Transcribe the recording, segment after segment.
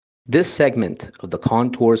This segment of the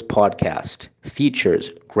Contours podcast features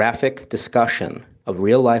graphic discussion of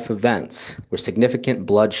real-life events where significant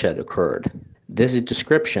bloodshed occurred. These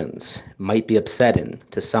descriptions might be upsetting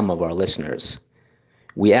to some of our listeners.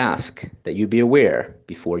 We ask that you be aware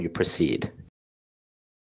before you proceed.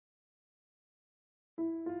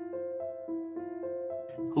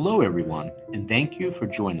 Hello, everyone, and thank you for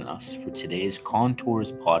joining us for today's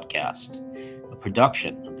Contours podcast, a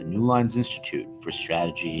production of the New Lines Institute for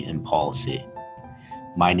Strategy and Policy.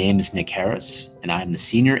 My name is Nick Harris, and I am the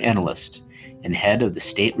Senior Analyst and Head of the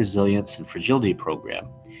State Resilience and Fragility Program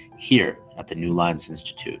here at the New Lines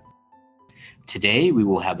Institute. Today, we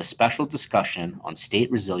will have a special discussion on state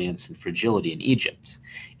resilience and fragility in Egypt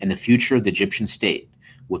and the future of the Egyptian state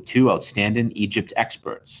with two outstanding Egypt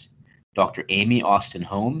experts, Dr. Amy Austin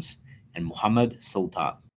Holmes and Mohammed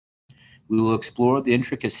Sultan. We will explore the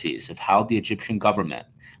intricacies of how the Egyptian government,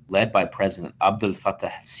 led by President Abdel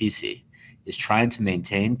Fattah al-Sisi, is trying to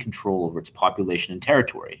maintain control over its population and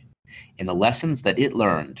territory, and the lessons that it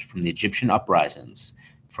learned from the Egyptian uprisings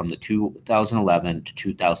from the 2011 to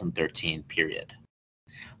 2013 period.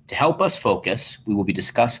 To help us focus, we will be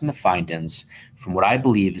discussing the findings from what I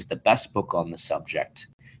believe is the best book on the subject,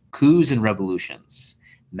 Coups and Revolutions: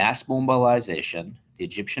 Mass Mobilization, the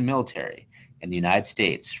Egyptian Military, and the United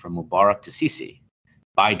States from Mubarak to Sisi,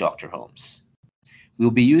 by Dr. Holmes. We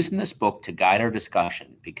will be using this book to guide our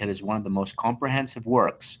discussion because it is one of the most comprehensive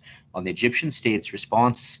works on the Egyptian state's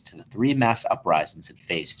response to the three mass uprisings it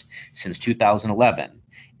faced since 2011,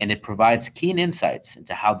 and it provides keen insights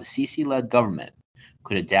into how the Sisi-led government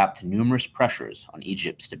could adapt to numerous pressures on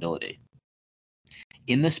Egypt's stability.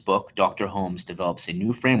 In this book, Dr. Holmes develops a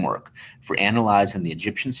new framework for analyzing the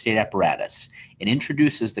Egyptian state apparatus and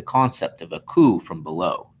introduces the concept of a coup from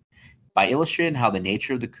below. By illustrating how the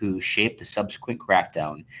nature of the coup shaped the subsequent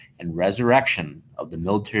crackdown and resurrection of the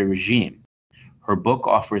military regime, her book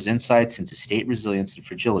offers insights into state resilience and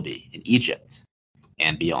fragility in Egypt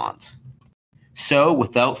and beyond. So,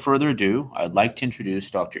 without further ado, I'd like to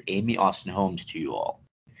introduce Dr. Amy Austin Holmes to you all.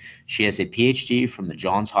 She has a PhD from the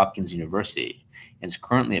Johns Hopkins University and is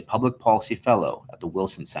currently a public policy fellow at the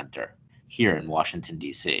Wilson Center here in Washington,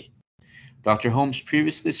 D.C. Dr. Holmes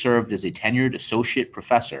previously served as a tenured associate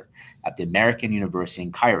professor at the American University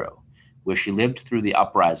in Cairo, where she lived through the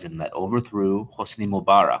uprising that overthrew Hosni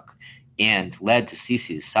Mubarak and led to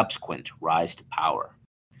Sisi's subsequent rise to power.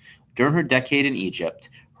 During her decade in Egypt,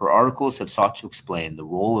 her articles have sought to explain the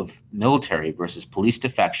role of military versus police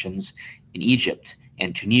defections in Egypt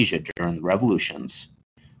and Tunisia during the revolutions,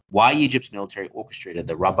 why Egypt's military orchestrated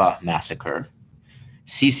the Rabaa massacre,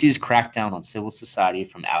 Sisi's crackdown on civil society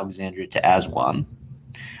from Alexandria to Aswan,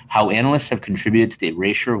 how analysts have contributed to the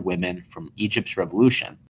erasure of women from Egypt's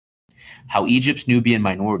revolution, how Egypt's Nubian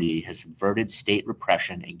minority has subverted state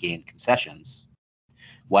repression and gained concessions,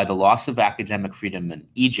 why the loss of academic freedom in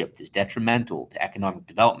Egypt is detrimental to economic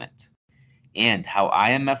development, and how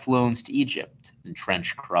IMF loans to Egypt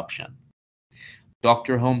entrench corruption.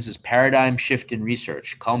 Dr. Holmes' paradigm shift in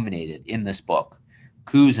research culminated in this book,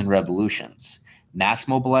 Coups and Revolutions: Mass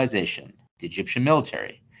Mobilization, the Egyptian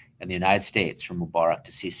Military, and the United States from Mubarak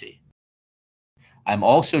to Sisi. I'm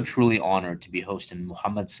also truly honored to be hosting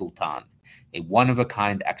Mohammed Sultan, a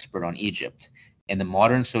one-of-a-kind expert on Egypt and the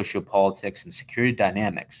modern sociopolitics and security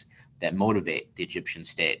dynamics that motivate the Egyptian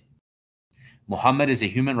state. Mohammed is a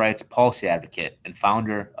human rights policy advocate and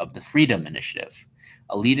founder of the Freedom Initiative,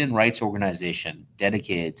 a leading rights organization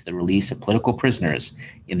dedicated to the release of political prisoners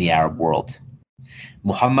in the Arab world.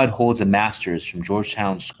 Mohammed holds a master's from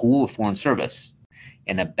Georgetown School of Foreign Service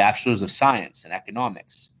and a bachelor's of science in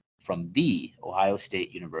economics from The Ohio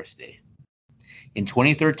State University. In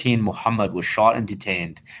 2013, Mohammed was shot and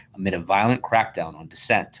detained amid a violent crackdown on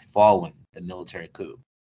dissent following the military coup.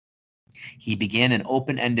 He began an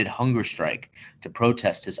open-ended hunger strike to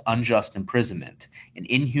protest his unjust imprisonment and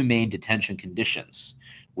inhumane detention conditions,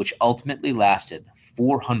 which ultimately lasted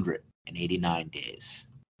 489 days.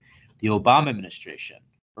 The Obama administration,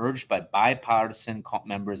 urged by bipartisan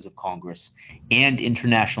members of Congress and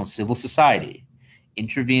international civil society,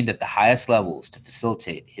 intervened at the highest levels to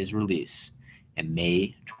facilitate his release in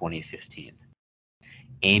May 2015.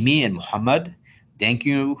 Amy and Mohammed, thank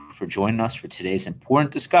you for joining us for today's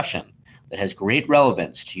important discussion that has great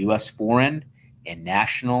relevance to U.S. foreign and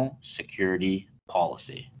national security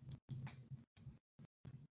policy.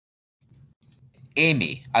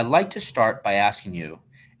 Amy, I'd like to start by asking you,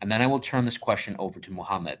 and then I will turn this question over to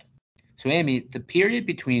Mohammed. So, Amy, the period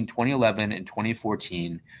between 2011 and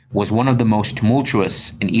 2014 was one of the most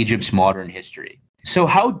tumultuous in Egypt's modern history. So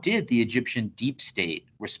how did the Egyptian deep state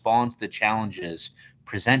respond to the challenges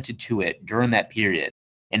presented to it during that period?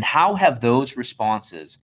 And how have those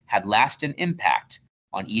responses had lasting impact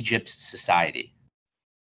on Egypt's society?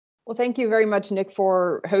 Well, thank you very much, Nick,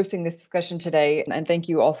 for hosting this discussion today. And thank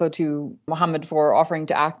you also to Mohammed for offering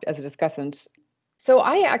to act as a discussant. So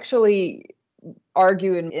I actually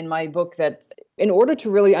argue in my book that in order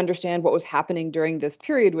to really understand what was happening during this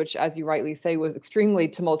period, which, as you rightly say, was extremely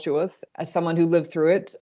tumultuous, as someone who lived through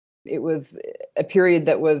it, it was a period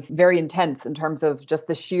that was very intense in terms of just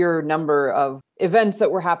the sheer number of events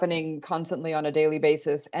that were happening constantly on a daily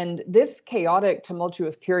basis. And this chaotic,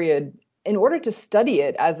 tumultuous period, in order to study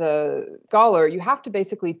it as a scholar, you have to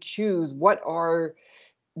basically choose what are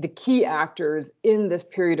the key actors in this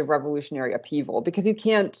period of revolutionary upheaval, because you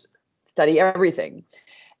can't study everything.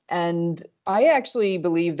 And I actually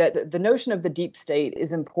believe that the notion of the deep state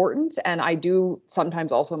is important. And I do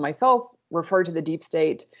sometimes also myself refer to the deep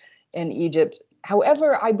state in Egypt.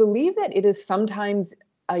 However, I believe that it is sometimes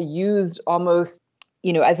used almost,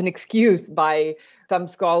 as an excuse by some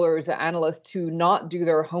scholars and analysts to not do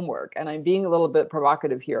their homework. And I'm being a little bit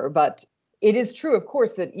provocative here, but it is true, of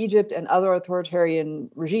course, that Egypt and other authoritarian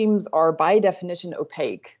regimes are by definition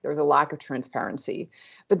opaque. There's a lack of transparency.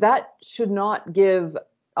 But that should not give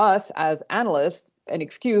us as analysts an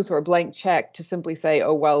excuse or a blank check to simply say,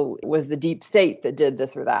 oh, well, it was the deep state that did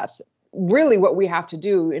this or that. Really, what we have to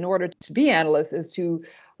do in order to be analysts is to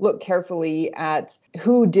look carefully at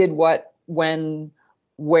who did what, when,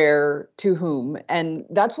 where, to whom. And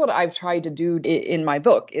that's what I've tried to do in my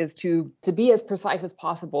book, is to be as precise as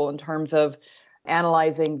possible in terms of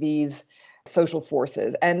analyzing these social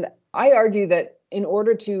forces. And I argue that in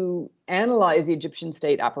order to analyze the Egyptian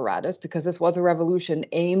state apparatus, because this was a revolution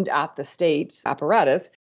aimed at the state apparatus,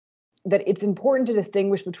 that it's important to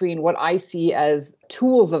distinguish between what I see as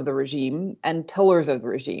tools of the regime and pillars of the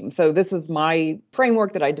regime. So this is my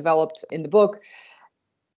framework that I developed in the book.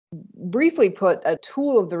 Briefly put, a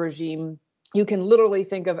tool of the regime you can literally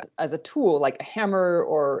think of as a tool, like a hammer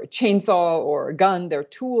or a chainsaw or a gun. They're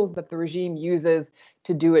tools that the regime uses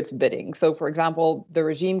to do its bidding. So, for example, the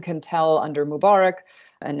regime can tell under Mubarak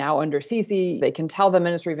and now under Sisi, they can tell the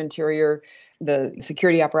Ministry of Interior, the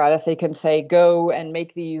security apparatus, they can say, go and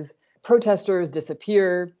make these protesters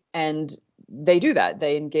disappear. And they do that.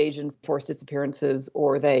 They engage in forced disappearances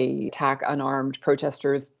or they attack unarmed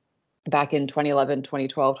protesters. Back in 2011,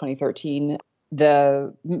 2012, 2013,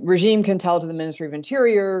 the regime can tell to the Ministry of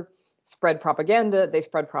Interior, spread propaganda, they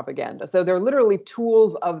spread propaganda. So they're literally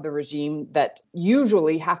tools of the regime that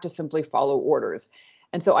usually have to simply follow orders.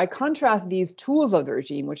 And so I contrast these tools of the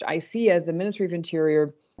regime, which I see as the Ministry of Interior,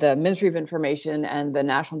 the Ministry of Information, and the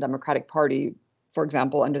National Democratic Party, for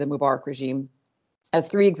example, under the Mubarak regime, as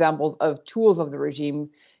three examples of tools of the regime,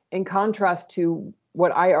 in contrast to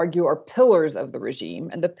what I argue are pillars of the regime.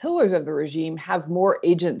 And the pillars of the regime have more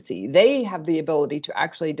agency. They have the ability to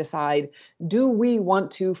actually decide, do we want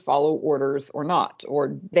to follow orders or not?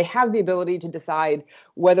 Or they have the ability to decide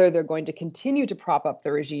whether they're going to continue to prop up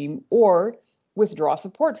the regime or withdraw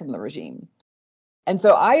support from the regime. And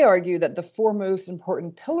so I argue that the four most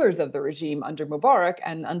important pillars of the regime under Mubarak,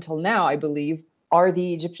 and until now, I believe, are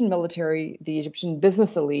the Egyptian military, the Egyptian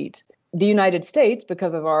business elite, the United States,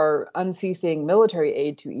 because of our unceasing military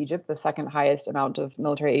aid to Egypt, the second highest amount of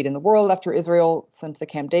military aid in the world after Israel since the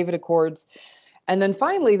Camp David Accords. And then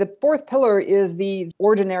finally, the fourth pillar is the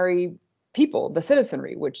ordinary people, the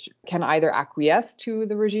citizenry, which can either acquiesce to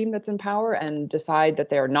the regime that's in power and decide that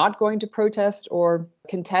they are not going to protest or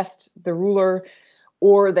contest the ruler,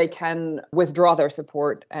 or they can withdraw their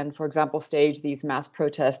support and, for example, stage these mass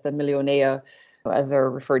protests, the Millionea, as they're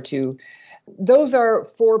referred to. Those are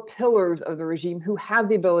four pillars of the regime who have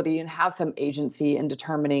the ability and have some agency in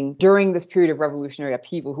determining during this period of revolutionary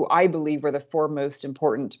upheaval, who I believe were the four most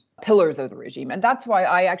important pillars of the regime. And that's why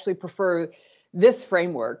I actually prefer this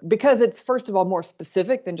framework, because it's, first of all, more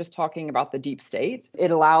specific than just talking about the deep state. It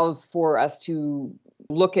allows for us to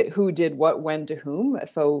look at who did what, when, to whom.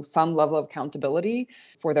 So some level of accountability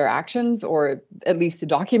for their actions, or at least to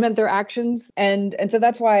document their actions. And so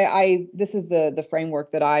that's why this is the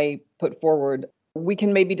framework that I put forward. We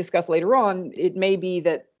can maybe discuss later on. It may be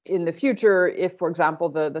that in the future, if, for example,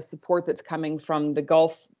 the support that's coming from the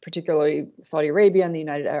Gulf, particularly Saudi Arabia and the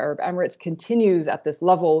United Arab Emirates, continues at this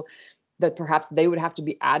level, that perhaps they would have to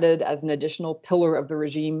be added as an additional pillar of the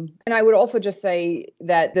regime. And I would also just say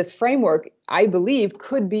that this framework, I believe,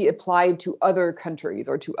 could be applied to other countries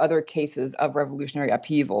or to other cases of revolutionary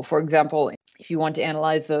upheaval. For example, if you want to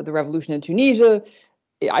analyze the revolution in Tunisia,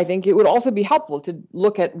 I think it would also be helpful to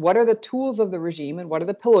look at what are the tools of the regime and what are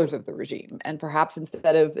the pillars of the regime. And perhaps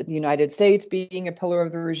instead of the United States being a pillar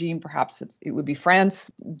of the regime, perhaps it would be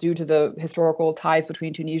France, due to the historical ties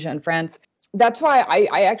between Tunisia and France. That's why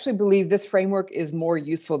I actually believe this framework is more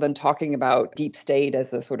useful than talking about deep state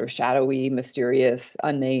as a sort of shadowy, mysterious,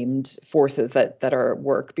 unnamed forces that are at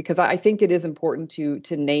work, because I think it is important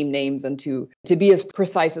to name names and to be as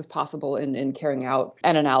precise as possible in carrying out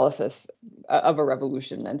an analysis of a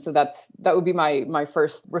revolution. And so that would be my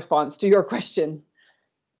first response to your question.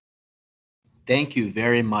 Thank you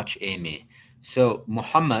very much, Amy. So,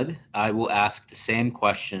 Mohammed, I will ask the same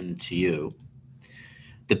question to you.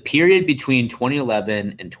 The period between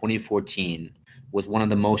 2011 and 2014 was one of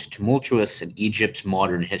the most tumultuous in Egypt's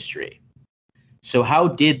modern history. So, how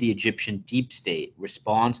did the Egyptian deep state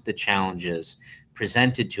respond to the challenges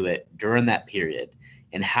presented to it during that period,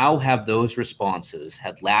 and how have those responses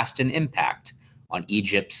had lasting impact on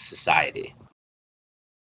Egypt's society?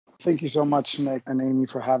 Thank you so much, Nick and Amy,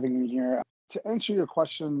 for having me here. To answer your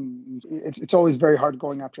question, it's always very hard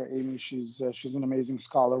going after Amy. She's an amazing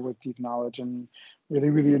scholar with deep knowledge, and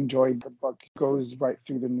really enjoyed the book. It goes right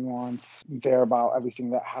through the nuance there about everything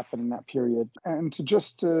that happened in that period. And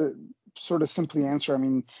to sort of simply answer, I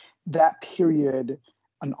mean, that period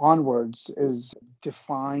and onwards is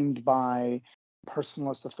defined by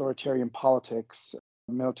personalist authoritarian politics,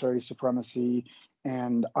 military supremacy,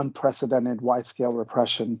 and unprecedented wide-scale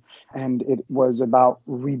repression. And it was about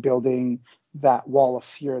rebuilding that wall of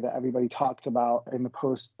fear that everybody talked about in the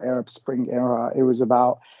post-Arab Spring era. It was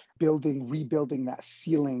about rebuilding that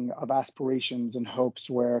ceiling of aspirations and hopes,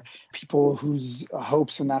 where people whose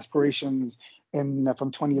hopes and aspirations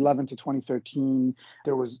from 2011 to 2013,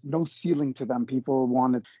 there was no ceiling to them. People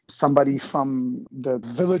wanted somebody from the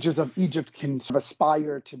villages of Egypt can sort of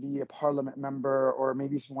aspire to be a parliament member, or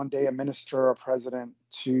maybe one day a minister or president,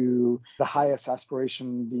 to the highest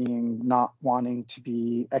aspiration being not wanting to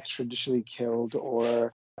be extrajudicially killed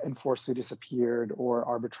or enforcedly disappeared or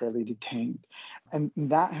arbitrarily detained. And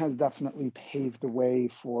that has definitely paved the way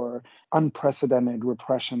for unprecedented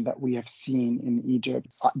repression that we have seen in Egypt.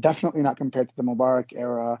 Definitely not compared to the Mubarak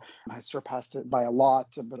era, has surpassed it by a lot,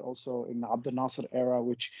 but also in the Abdel Nasser era,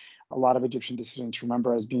 which a lot of Egyptian dissidents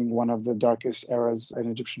remember as being one of the darkest eras in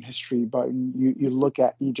Egyptian history. But you look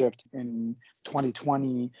at Egypt in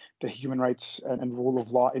 2020, the Human Rights and Rule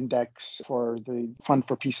of Law Index for the Fund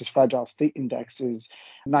for Peace's Fragile State Index is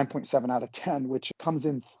 9.7 out of 10, which comes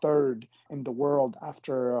in third in the world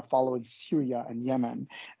after following Syria and Yemen.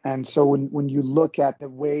 And so when you look at the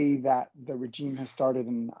way that the regime has started,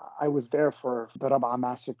 and I was there for the Rabaa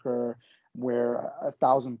massacre, where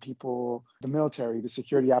 1,000 people, the military, the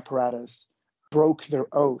security apparatus, broke their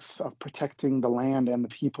oath of protecting the land and the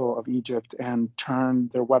people of Egypt and turned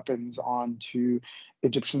their weapons onto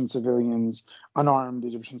Egyptian civilians, unarmed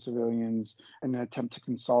Egyptian civilians, in an attempt to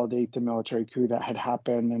consolidate the military coup that had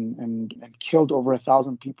happened and killed over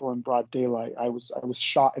 1,000 people in broad daylight. I was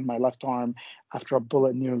shot in my left arm after a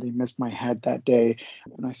bullet nearly missed my head that day.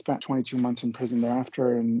 And I spent 22 months in prison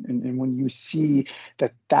thereafter. And when you see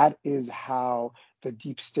that is how the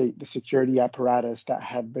deep state, the security apparatus that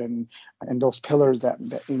had been, and those pillars that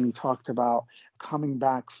Amy talked about, coming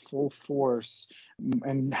back full force,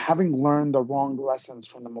 and having learned the wrong lessons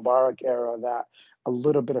from the Mubarak era, that a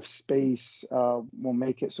little bit of space will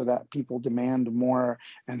make it so that people demand more.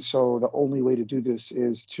 And so the only way to do this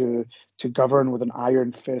is to govern with an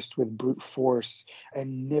iron fist, with brute force,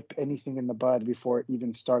 and nip anything in the bud before it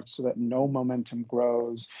even starts, so that no momentum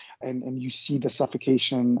grows. And you see the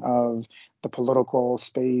suffocation of the political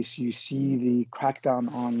space. You see the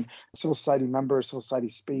crackdown on civil society members, civil society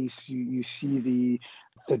space. You see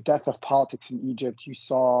the death of politics in Egypt. You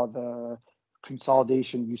saw the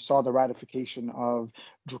consolidation, you saw the ratification of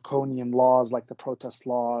draconian laws like the protest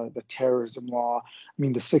law, the terrorism law. I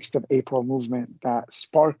mean, the 6th of April movement that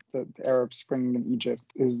sparked the Arab Spring in Egypt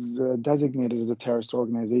is designated as a terrorist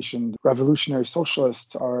organization. Revolutionary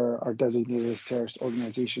socialists are designated as terrorist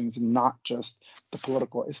organizations, and not just the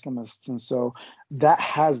political Islamists. And so that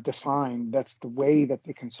has defined, that's the way that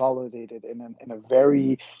they consolidated in a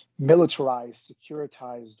very militarized,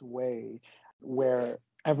 securitized way, where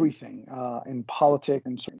everything in politics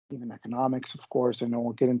and even economics, of course, I know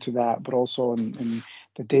we'll get into that, but also in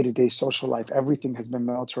the day-to-day social life, everything has been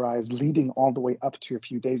militarized, leading all the way up to a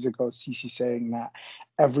few days ago, Sisi saying that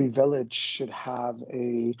every village should have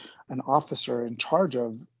an officer in charge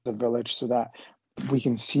of the village, so that we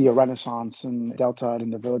can see a renaissance in Delta and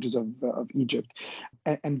in the villages of Egypt.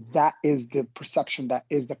 And that is the perception, that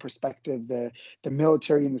is the perspective. The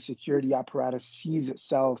military and the security apparatus sees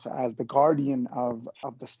itself as the guardian of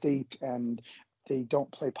the state, and they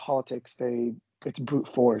don't play politics. It's brute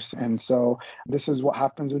force. And so this is what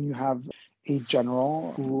happens when you have a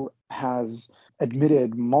general who has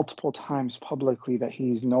admitted multiple times publicly that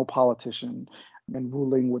he's no politician, and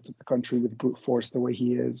ruling with the country with brute force the way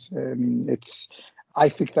he is. I mean, I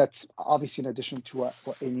think that's obviously, in addition to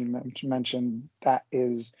what Amy mentioned, that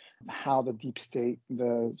is how the deep state,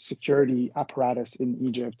 the security apparatus in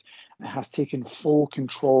Egypt, has taken full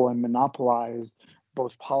control and monopolized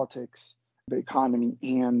both politics, the economy,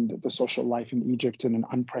 and the social life in Egypt in an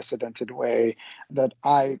unprecedented way that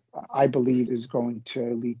I believe is going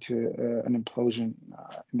to lead to an implosion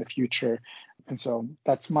in the future. And so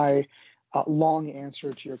that's my long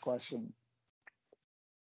answer to your question.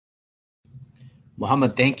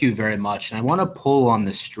 Mohammed, thank you very much. And I want to pull on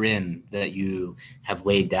the string that you have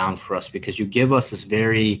laid down for us, because you give us this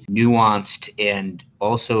very nuanced and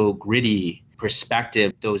also gritty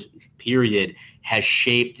perspective. Those period has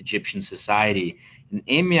shaped Egyptian society. And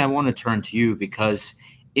Amy, I want to turn to you, because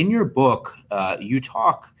in your book, you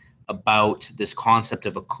talk about this concept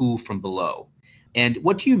of a coup from below. And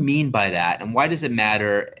what do you mean by that? And why does it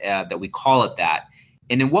matter that we call it that?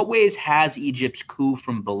 And in what ways has Egypt's coup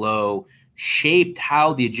from below shaped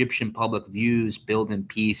how the Egyptian public views building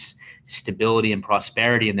peace, stability, and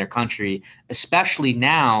prosperity in their country, especially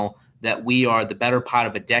now that we are the better part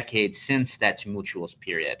of a decade since that tumultuous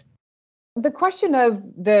period? The question of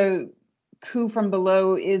the coup from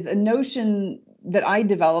below is a notion that I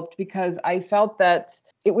developed because I felt that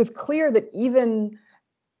it was clear that even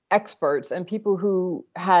experts and people who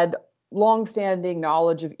had longstanding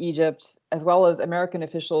knowledge of Egypt, as well as American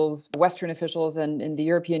officials, Western officials, and in the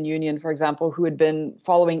European Union, for example, who had been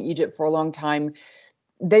following Egypt for a long time,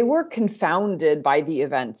 they were confounded by the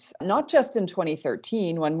events, not just in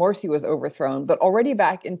 2013 when Morsi was overthrown, but already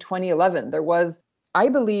back in 2011. There was, I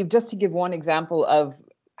believe, just to give one example of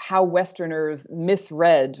how Westerners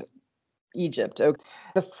misread Egypt,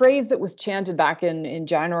 the phrase that was chanted back in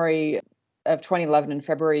January of 2011 and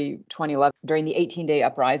February 2011 during the 18-day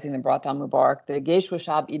uprising that brought down Mubarak, the Geish wa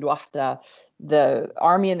Shab Eid Wahda, the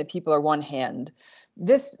army and the people are one hand.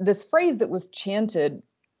 This phrase that was chanted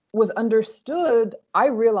was understood, I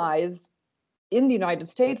realized, in the United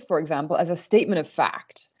States, for example, as a statement of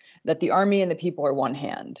fact, that the army and the people are one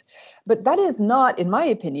hand. But that is not, in my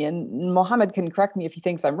opinion, Mohammed can correct me if he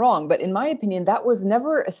thinks I'm wrong, but in my opinion, that was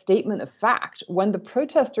never a statement of fact. When the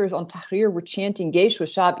protesters on Tahrir were chanting Geish wa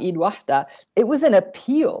Shab Eid Wahda, it was an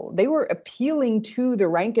appeal. They were appealing to the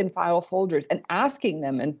rank and file soldiers and asking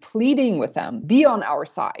them and pleading with them, be on our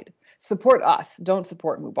side, support us, don't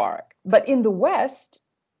support Mubarak. But in the West,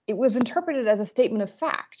 it was interpreted as a statement of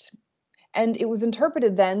fact. And it was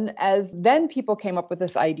interpreted then as people came up with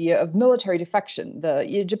this idea of military defection. The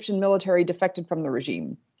Egyptian military defected from the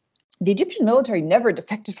regime. The Egyptian military never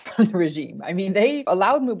defected from the regime. I mean, they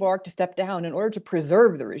allowed Mubarak to step down in order to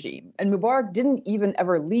preserve the regime. And Mubarak didn't even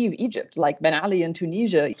ever leave Egypt, like Ben Ali in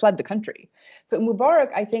Tunisia. He fled the country. So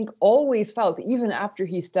Mubarak, I think, always felt that even after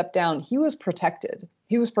he stepped down, he was protected.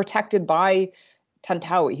 He was protected by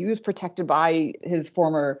Tantawi. He was protected by his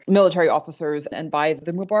former military officers and by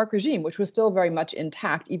the Mubarak regime, which was still very much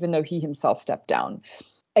intact, even though he himself stepped down.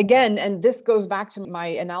 Again, and this goes back to my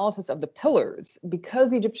analysis of the pillars,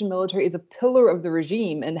 because the Egyptian military is a pillar of the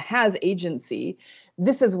regime and has agency,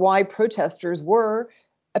 this is why protesters were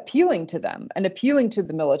appealing to them and appealing to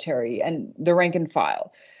the military and the rank and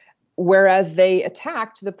file. Whereas they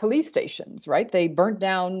attacked the police stations, right? They burnt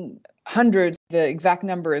down hundreds, the exact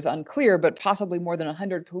number is unclear, but possibly more than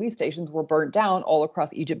 100 police stations were burnt down all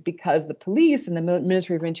across Egypt because the police and the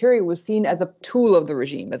Ministry of Interior was seen as a tool of the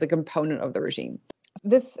regime, as a component of the regime.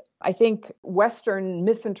 This, I think, Western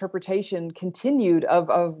misinterpretation continued of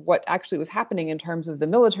what actually was happening in terms of the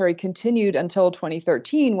military continued until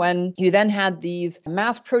 2013, when you then had these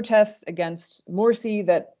mass protests against Morsi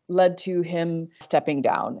that led to him stepping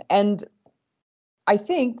down. And I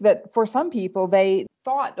think that for some people, they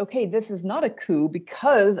thought, okay, this is not a coup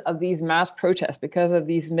because of these mass protests, because of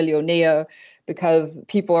these millionaires, because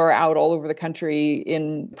people are out all over the country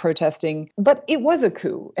in protesting. But it was a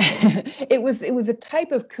coup. It was a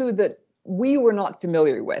type of coup that we were not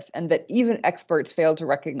familiar with and that even experts failed to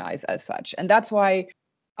recognize as such. And that's why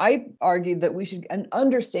I argued that we should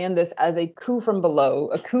understand this as a coup from below,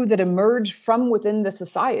 a coup that emerged from within the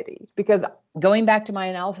society. Because going back to my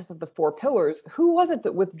analysis of the four pillars, who was it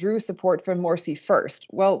that withdrew support from Morsi first?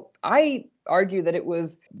 Well, I argue that it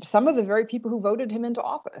was some of the very people who voted him into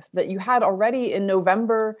office, that you had already in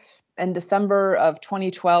November and December of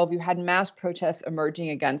 2012, you had mass protests emerging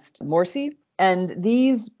against Morsi. And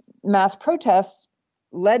these mass protests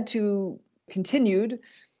continued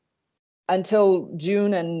until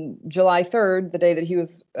June and July 3rd, the day that he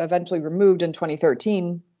was eventually removed in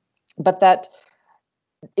 2013, but that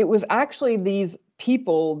it was actually these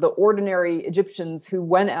people, the ordinary Egyptians who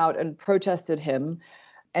went out and protested him,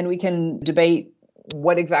 And we can debate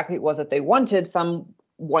what exactly it was that they wanted. Some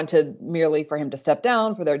wanted merely for him to step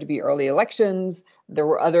down, for there to be early elections. There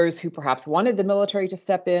were others who perhaps wanted the military to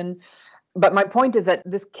step in. But my point is that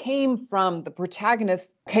this came from, the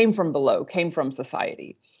protagonist came from below, came from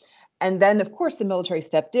society. And then, of course, the military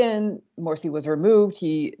stepped in. Morsi was removed.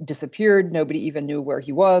 He disappeared. Nobody even knew where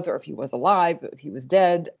he was or if he was alive, if he was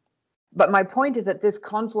dead. But my point is that this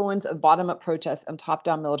confluence of bottom-up protests and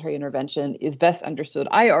top-down military intervention is best understood,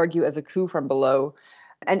 I argue, as a coup from below.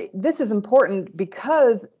 And this is important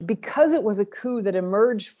because it was a coup that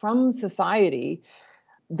emerged from society.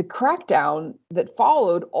 The crackdown that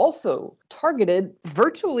followed also targeted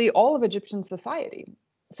virtually all of Egyptian society.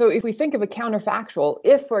 So if we think of a counterfactual,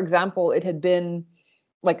 if, for example, it had been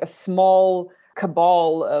like a small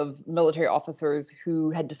cabal of military officers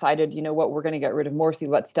who had decided, you know what, we're going to get rid of Morsi,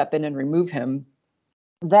 let's step in and remove him,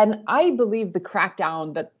 then I believe the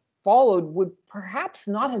crackdown that followed would perhaps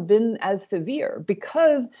not have been as severe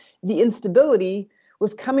because the instability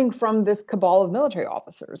was coming from this cabal of military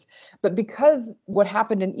officers. But because what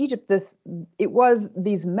happened in Egypt, it was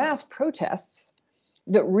these mass protests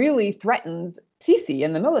that really threatened Sisi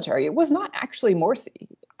and the military. It was not actually Morsi.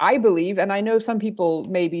 I believe, and I know some people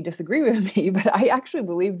maybe disagree with me, but I actually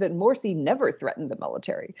believe that Morsi never threatened the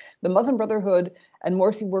military. The Muslim Brotherhood and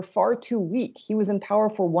Morsi were far too weak. He was in power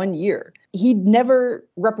for 1 year. He never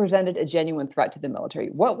represented a genuine threat to the military.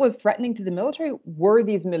 What was threatening to the military were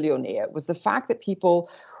these millionaires. It was the fact that people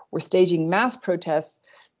were staging mass protests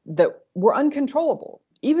that were uncontrollable.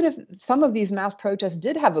 Even if some of these mass protests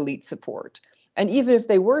did have elite support, and even if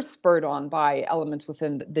they were spurred on by elements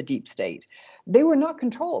within the deep state, they were not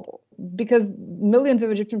controllable because millions of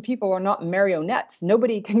Egyptian people are not marionettes.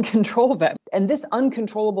 Nobody can control them. And this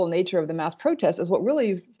uncontrollable nature of the mass protests is what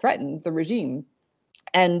really threatened the regime.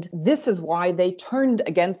 And this is why they turned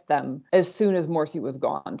against them as soon as Morsi was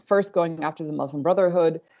gone. First going after the Muslim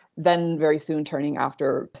Brotherhood, then very soon turning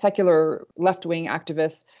after secular left-wing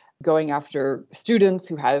activists, going after students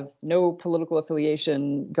who have no political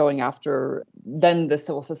affiliation, going after then the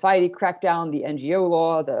civil society crackdown, the NGO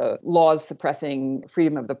law, the laws suppressing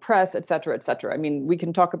freedom of the press, et cetera, et cetera. I mean, we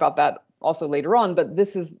can talk about that also later on, but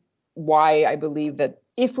this is why I believe that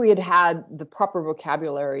if we had had the proper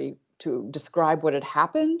vocabulary to describe what had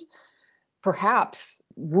happened, perhaps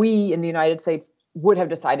we in the United States would have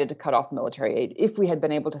decided to cut off military aid if we had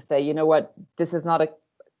been able to say, you know what, this is not a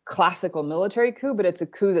classical military coup, but it's a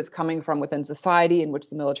coup that's coming from within society in which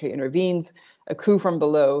the military intervenes, a coup from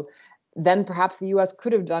below. Then perhaps the US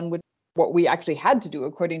could have done what we actually had to do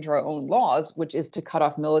according to our own laws, which is to cut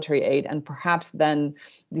off military aid. And perhaps then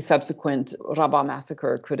the subsequent Rabaa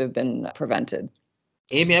massacre could have been prevented.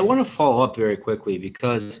 Amy, I want to follow up very quickly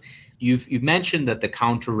because you've mentioned that the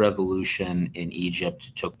counter-revolution in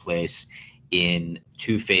Egypt took place in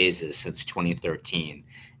 2 phases since 2013.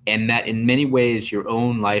 And that in many ways, your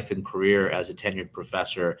own life and career as a tenured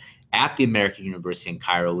professor at the American University in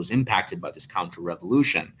Cairo was impacted by this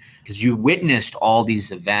counter-revolution because you witnessed all these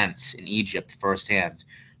events in Egypt firsthand.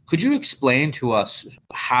 Could you explain to us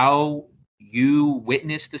how you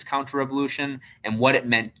witnessed this counter-revolution and what it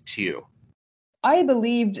meant to you? I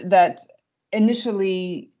believed that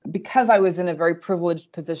initially, because I was in a very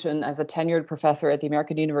privileged position as a tenured professor at the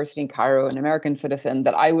American University in Cairo, an American citizen,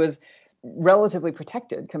 that I was relatively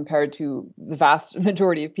protected compared to the vast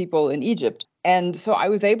majority of people in Egypt. And so I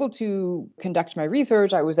was able to conduct my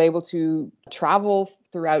research. I was able to travel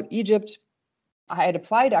throughout Egypt. I had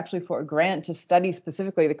applied actually for a grant to study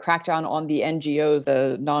specifically the crackdown on the NGOs,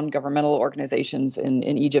 the non-governmental organizations in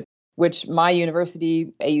Egypt, which my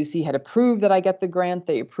university, AUC, had approved that I get the grant.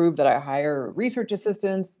 They approved that I hire research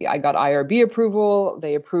assistants. I got IRB approval.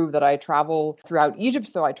 They approved that I travel throughout Egypt.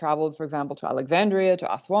 So I traveled, for example, to Alexandria,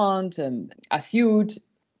 to Aswan, to Asyut.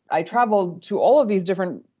 I traveled to all of these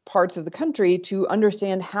different parts of the country to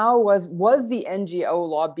understand how was the NGO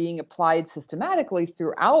law being applied systematically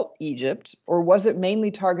throughout Egypt, or was it mainly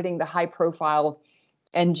targeting the high-profile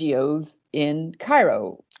NGOs in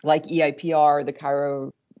Cairo, like EIPR, the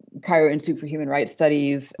Cairo Institute for Human Rights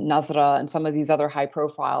Studies, Nazra, and some of these other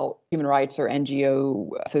high-profile human rights or NGO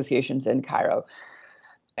associations in Cairo.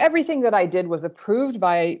 Everything that I did was approved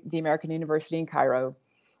by the American University in Cairo.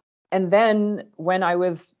 And then when I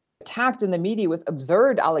was attacked in the media with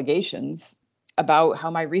absurd allegations about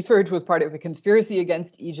how my research was part of a conspiracy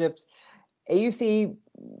against Egypt, AUC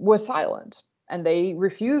was silent. And they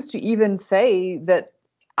refused to even say that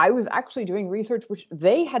I was actually doing research which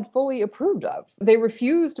they had fully approved of. They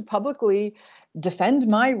refused to publicly defend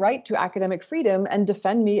my right to academic freedom and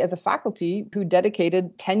defend me as a faculty who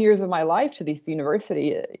dedicated 10 years of my life to this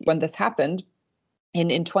university when this happened.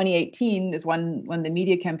 in 2018 is when the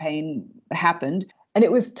media campaign happened. And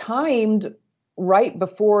it was timed right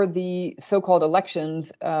before the so-called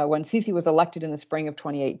elections when Sisi was elected in the spring of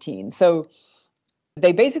 2018. So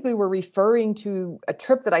they basically were referring to a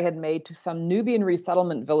trip that I had made to some Nubian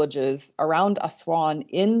resettlement villages around Aswan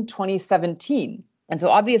in 2017. And so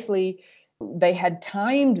obviously they had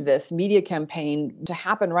timed this media campaign to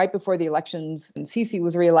happen right before the elections and Sisi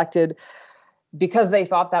was reelected, because they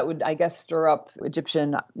thought that would, I guess, stir up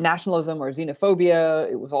Egyptian nationalism or xenophobia.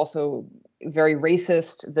 It was also very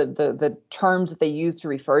racist. The terms that they used to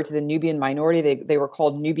refer to the Nubian minority, they were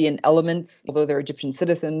called Nubian elements, although they're Egyptian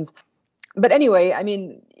citizens. But anyway, I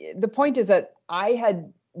mean, the point is that I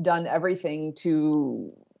had done everything to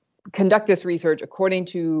conduct this research according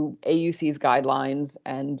to AUC's guidelines,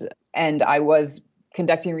 and I was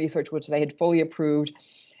conducting research which they had fully approved.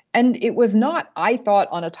 And it was not, I thought,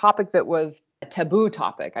 on a topic that was a taboo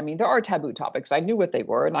topic. I mean, there are taboo topics. I knew what they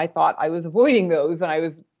were, and I thought I was avoiding those, and I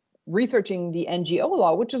was researching the NGO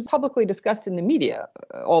law, which is publicly discussed in the media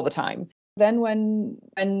all the time. Then when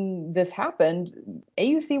this happened,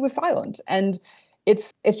 AUC was silent. And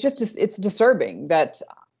it's disturbing that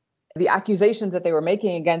the accusations that they were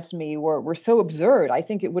making against me were so absurd. I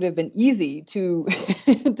think it would have been easy to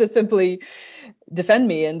to simply defend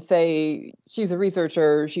me and say, she's a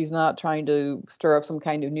researcher, she's not trying to stir up some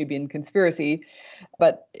kind of Nubian conspiracy.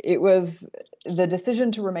 But it was, the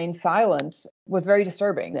decision to remain silent was very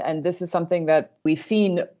disturbing. And this is something that we've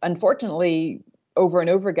seen, unfortunately, over and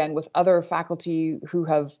over again with other faculty who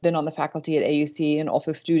have been on the faculty at AUC and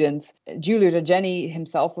also students. Giulio Regeni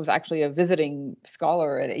himself was actually a visiting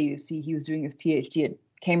scholar at AUC. He was doing his PhD at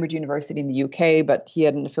Cambridge University in the UK, but he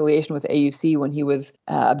had an affiliation with AUC when he was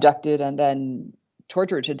abducted and then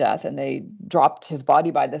tortured to death, and they dropped his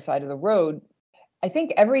body by the side of the road. I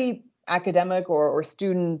think every academic or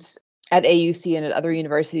student at AUC and at other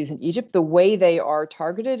universities in Egypt, the way they are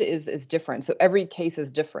targeted is different. So every case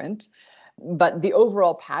is different. But the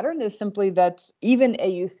overall pattern is simply that even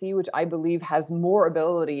AUC, which I believe has more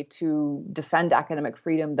ability to defend academic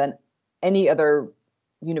freedom than any other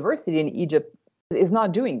university in Egypt, is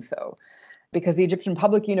not doing so, because the Egyptian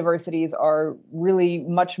public universities are really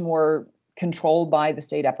much more controlled by the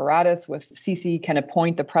state apparatus. With Sisi can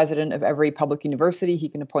appoint the president of every public university, he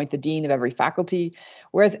can appoint the dean of every faculty,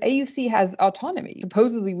 whereas AUC has autonomy.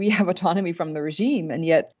 Supposedly we have autonomy from the regime, and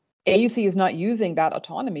yet AUC is not using that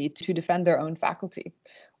autonomy to defend their own faculty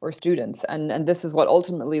or students. And this is what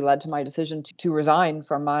ultimately led to my decision to resign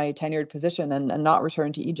from my tenured position and not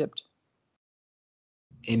return to Egypt.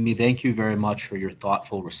 Amy, thank you very much for your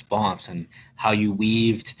thoughtful response and how you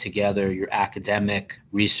weaved together your academic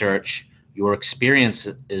research, your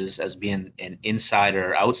experiences as being an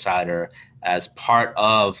insider, outsider, as part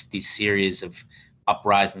of the series of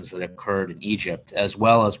uprisings that occurred in Egypt, as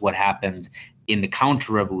well as what happened in the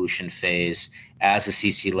counter-revolution phase as the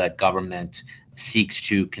Sisi-led government seeks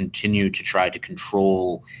to continue to try to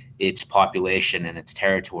control its population and its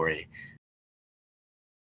territory.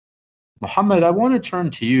 Mohammed, I want to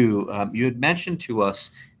turn to you. You had mentioned to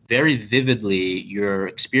us very vividly your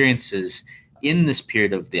experiences in this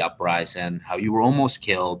period of the uprising, how you were almost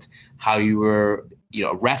killed, how you were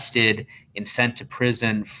arrested and sent to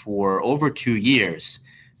prison for over 2 years.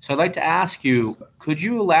 So I'd like to ask you, could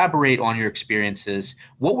you elaborate on your experiences?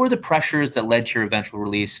 What were the pressures that led to your eventual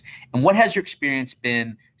release? And what has your experience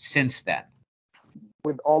been since then?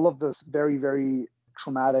 With all of this very, very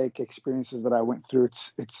traumatic experiences that I went through,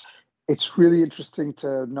 it's really interesting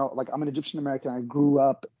to know, like, I'm an Egyptian American. I grew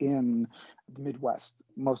up in the Midwest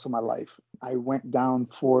most of my life. I went down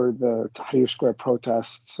for the Tahrir Square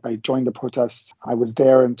protests. I joined the protests. I was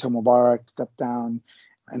there until Mubarak stepped down,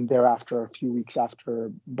 and thereafter, a few weeks after.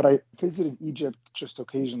 But I visited Egypt just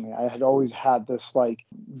occasionally. I had always had this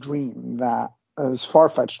dream, this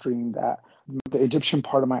far-fetched dream, that the Egyptian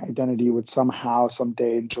part of my identity would somehow,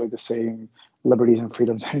 someday enjoy the same liberties and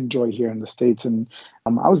freedoms I enjoy here in the States. And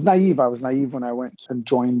I was naive. When I went and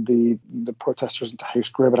joined the protesters in Tahrir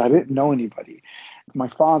Square, but I didn't know anybody. My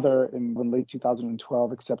father, in late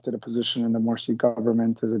 2012, accepted a position in the Morsi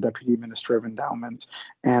government as a deputy minister of endowment.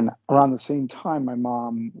 And around the same time, my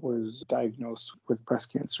mom was diagnosed with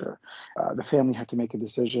breast cancer. The family had to make a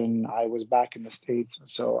decision. I was back in the States, and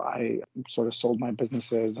so I sort of sold my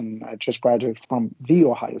businesses, and I just graduated from The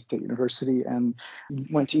Ohio State University and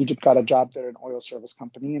went to Egypt, got a job there in an oil service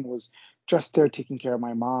company, and was just there taking care of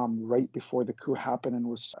my mom right before the coup happened, and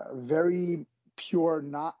was very pure,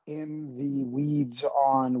 not in the weeds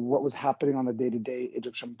on what was happening on the day-to-day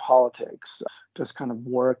Egyptian politics, just kind of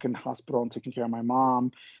work in the hospital and taking care of my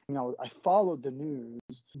mom. I followed the news,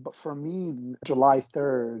 but for me, July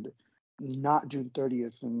 3rd not June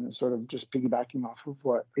 30th, and sort of just piggybacking off of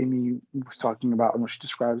what Amy was talking about and what she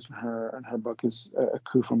describes in her book is A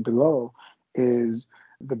Coup from Below, is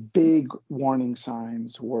the big warning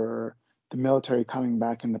signs were the military coming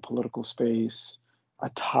back in the political space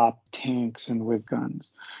atop tanks and with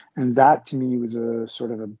guns. And that to me was a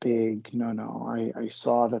sort of a big no-no. I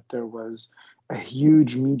saw that there was a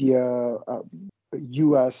huge media,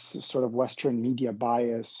 US sort of Western media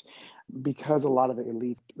bias because a lot of the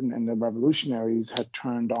elite and the revolutionaries had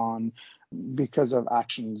turned on because of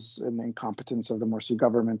actions and the incompetence of the Morsi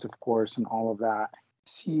government, of course, and all of that.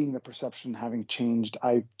 Seeing the perception having changed,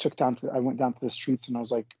 I went down to the streets and I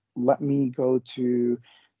was like, let me go to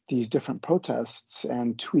these different protests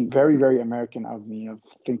and tweet. Very, very American of me, of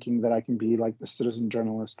thinking that I can be like the citizen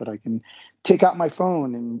journalist, that I can take out my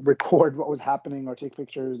phone and record what was happening or take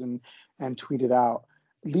pictures and tweet it out,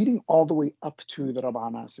 leading all the way up to the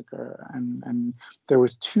Rabaa massacre. And there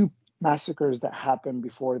was two massacres that happened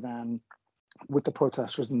before then with the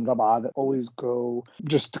protesters in Rabaa that always go,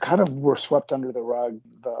 just kind of were swept under the rug.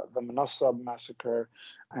 The Manassab massacre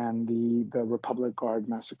and the Republic Guard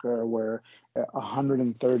massacre, where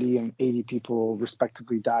 130 and 80 people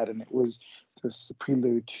respectively died. And it was this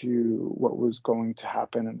prelude to what was going to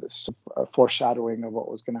happen, and this foreshadowing of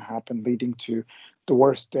what was going to happen, leading to the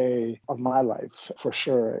worst day of my life, for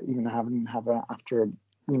sure, even after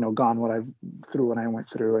gone what I went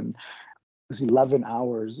through. And it was 11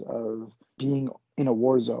 hours of being in a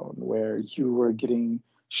war zone where you were getting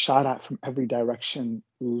shot at from every direction,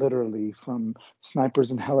 literally, from snipers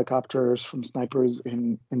in helicopters, from snipers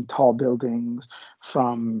in tall buildings,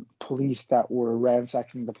 from police that were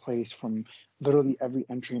ransacking the place from literally every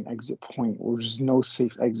entry and exit point. There was no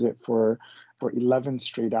safe exit for 11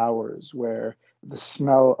 straight hours, where the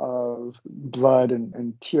smell of blood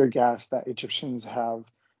and tear gas that Egyptians have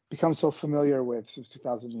become so familiar with since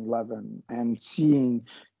 2011, and seeing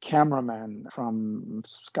cameramen from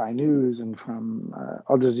Sky News and from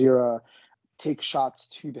Al Jazeera take shots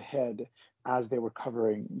to the head as they were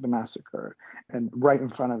covering the massacre and right in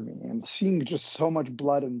front of me, and seeing just so much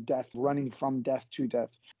blood and death, running from death to death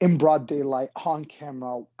in broad daylight on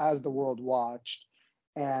camera as the world watched,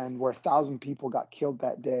 and where 1,000 people got killed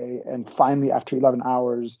that day. And finally, after 11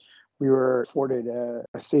 hours, we were afforded a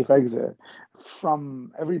safe exit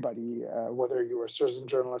from everybody, whether you were a citizen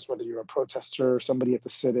journalist, whether you were a protester, somebody at the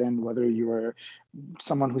sit-in, whether you were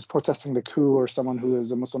someone who's protesting the coup or someone who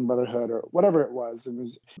is a Muslim Brotherhood or whatever it was.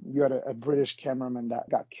 You had a British cameraman that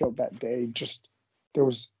got killed that day. Just, there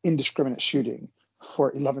was indiscriminate shooting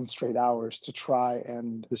for 11 straight hours to try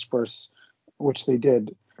and disperse, which they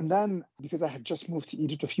did. And then, because I had just moved to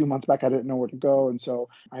Egypt a few months back, I didn't know where to go. And so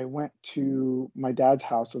I went to my dad's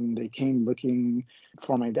house, and they came looking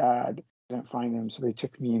for my dad. I didn't find him, so they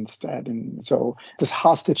took me instead. And so this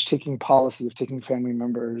hostage-taking policy of taking family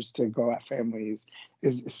members to go at families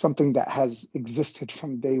is something that has existed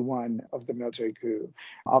from day one of the military coup,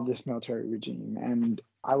 of this military regime. And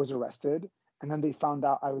I was arrested. And then they found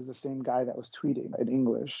out I was the same guy that was tweeting in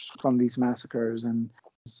English from these massacres, and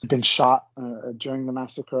been shot during the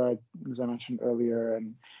massacre, as I mentioned earlier.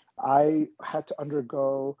 And I had to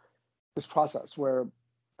undergo this process where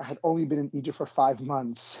I had only been in Egypt for 5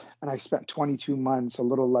 months, and I spent 22 months, a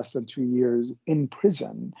little less than 2 years, in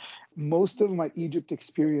prison. Most of my Egypt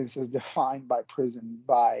experience is defined by prison,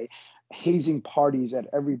 by hazing parties at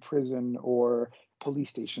every prison or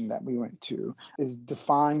police station that we went to, is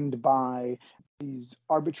defined by these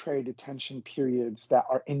arbitrary detention periods that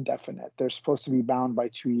are indefinite. They're supposed to be bound by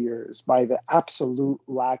 2 years, by the absolute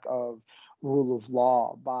lack of rule of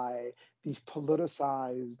law, by these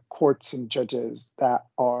politicized courts and judges that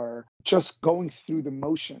are just going through the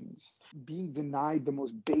motions, being denied the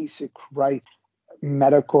most basic right,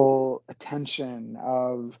 medical attention,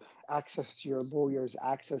 of access to your lawyers,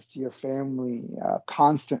 access to your family,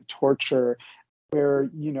 constant torture, where,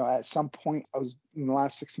 at some point in the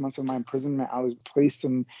last 6 months of my imprisonment, I was placed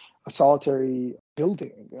in a solitary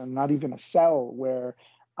building, and not even a cell, where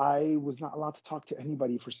I was not allowed to talk to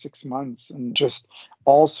anybody for 6 months, and just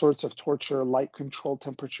all sorts of torture, light control,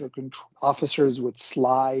 temperature control. Officers would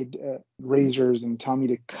slide razors and tell me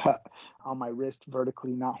to cut on my wrist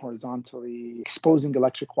vertically, not horizontally, exposing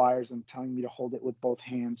electric wires and telling me to hold it with both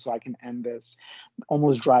hands so I can end this,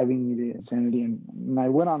 almost driving me to insanity. And I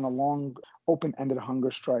went on a long, open-ended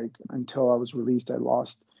hunger strike until I was released. I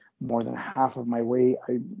lost more than half of my weight.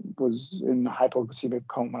 I was in hypoglycemic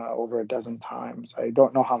coma over a dozen times. I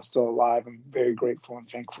don't know how I'm still alive. I'm very grateful and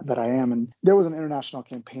thankful that I am. And there was an international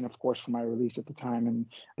campaign, of course, for my release at the time. And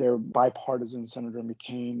their bipartisan Senator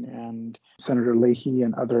McCain and Senator Leahy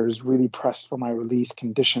and others really pressed for my release,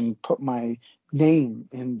 conditioned, put my name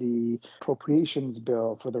in the appropriations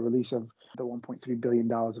bill for the release of the $1.3 billion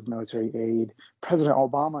of military aid. President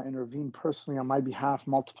Obama intervened personally on my behalf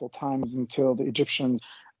multiple times until the Egyptians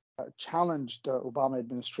challenged the Obama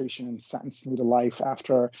administration and sentenced me to life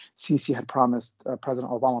after Sisi had promised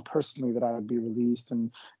President Obama personally that I would be released.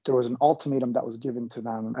 And there was an ultimatum that was given to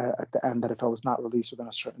them at the end that if I was not released within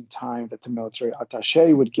a certain time, that the military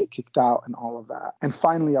attaché would get kicked out and all of that. And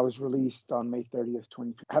finally, I was released on May 30th,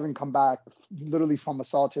 2020. Having come back literally from a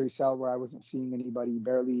solitary cell where I wasn't seeing anybody,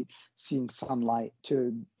 barely seeing sunlight,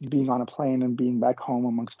 to being on a plane and being back home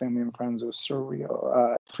amongst family and friends was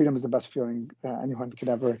surreal. Freedom is the best feeling anyone could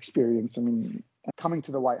ever experience. I mean, coming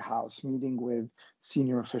to the White House, meeting with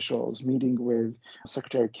senior officials, meeting with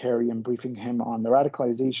Secretary Kerry and briefing him on the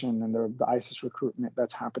radicalization and the ISIS recruitment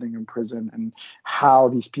that's happening in prison, and how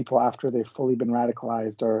these people, after they've fully been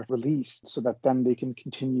radicalized, are released so that then they can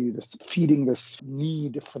continue this, feeding this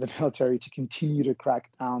need for the military to continue to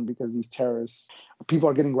crack down, because these terrorists, people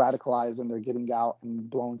are getting radicalized and they're getting out and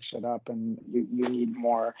blowing shit up, and you need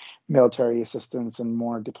more military assistance and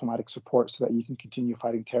more diplomatic support so that you can continue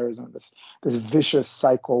fighting terrorism. This vicious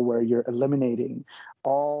cycle where you're eliminating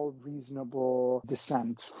all reasonable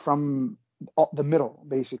dissent from the middle,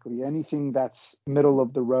 basically anything that's middle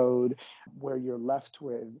of the road, where you're left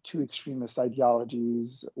with two extremist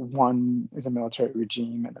ideologies. One is a military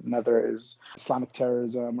regime and another is Islamic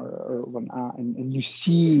terrorism or whatnot. And you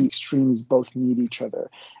see extremes both need each other,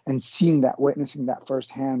 and seeing that, witnessing that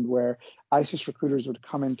firsthand, where ISIS recruiters would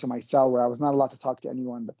come into my cell where I was not allowed to talk to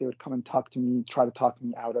anyone, but they would come and talk to me, try to talk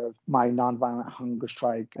me out of my nonviolent hunger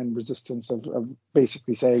strike and resistance of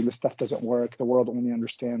basically saying this stuff doesn't work. The world only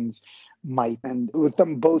understands might. And with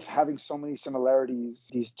them both having so many similarities,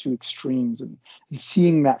 these two extremes, and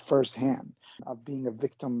seeing that firsthand, of being a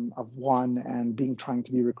victim of one and trying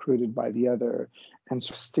to be recruited by the other, and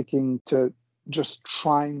sticking to just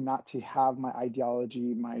trying not to have my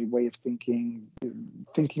ideology, my way of thinking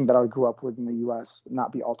that I grew up with in the US,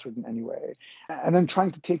 not be altered in any way. And then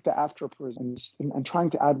trying to take that after prison and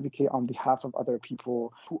trying to advocate on behalf of other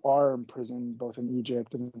people who are in prison, both in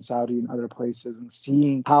Egypt and in Saudi and other places, and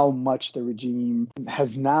seeing how much the regime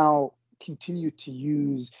has now continued to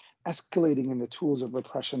use, escalating in the tools of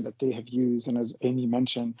repression that they have used. And as Amy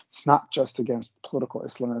mentioned, it's not just against political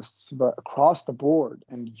Islamists, but across the board,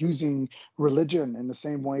 and using religion in the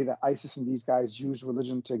same way that ISIS and these guys use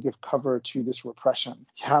religion to give cover to this repression,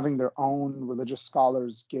 having their own religious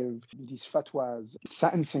scholars give these fatwas,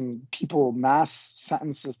 sentencing people, mass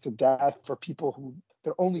sentences to death for people who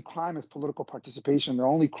their only crime is political participation. Their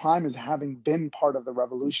only crime is having been part of the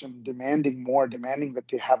revolution, demanding more, demanding that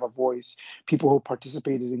they have a voice. People who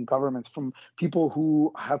participated in governments, from people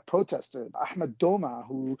who have protested. Ahmed Doma,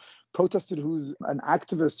 who protested, who's an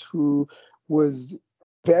activist who was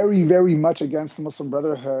very, very much against the Muslim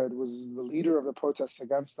Brotherhood, was the leader of the protests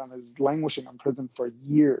against them, is languishing in prison for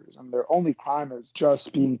years. And their only crime is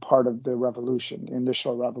just being part of the revolution, the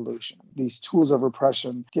initial revolution. These tools of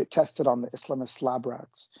repression get tested on the Islamist lab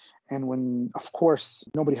rats. And when, of course,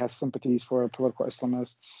 nobody has sympathies for political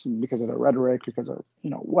Islamists because of their rhetoric, because of,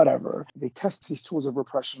 whatever. They test these tools of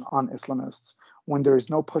repression on Islamists. When there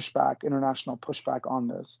is no pushback, international pushback on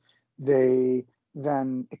this, they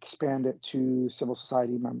then expand it to civil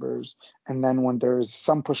society members. And then when there's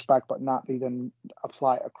some pushback, but not, they then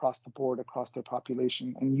apply across the board, across their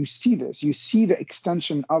population. And you see this, you see the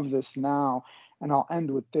extension of this now. And I'll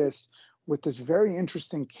end with this very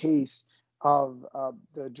interesting case of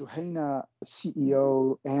the Juhayna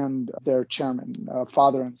CEO and their chairman,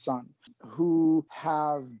 father and son, who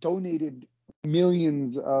have donated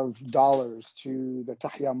millions of dollars to the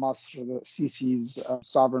Tahya Masr, the Sisi's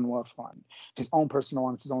sovereign wealth fund, his own personal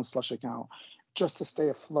one, his own slush account, just to stay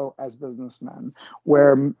afloat as businessmen,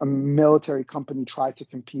 where a military company tried to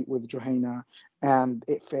compete with Juhayna and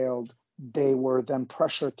it failed. They were then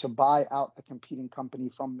pressured to buy out the competing company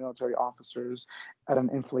from military officers at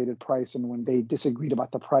an inflated price. And when they disagreed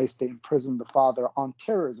about the price, they imprisoned the father on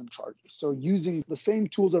terrorism charges. So using the same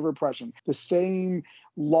tools of repression, the same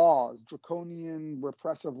laws, draconian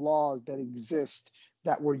repressive laws that exist,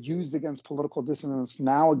 that were used against political dissidents,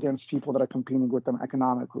 now against people that are competing with them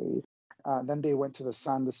economically. Then they went to the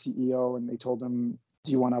son, the CEO, and they told him,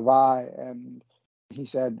 do you want to buy? And he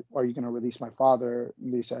said, are you going to release my father?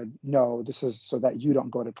 And they said, no, this is so that you don't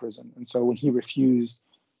go to prison. And so when he refused,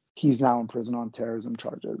 he's now in prison on terrorism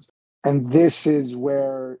charges. And this is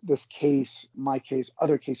where this case, my case,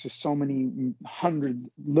 other cases, so many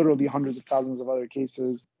literally hundreds of thousands of other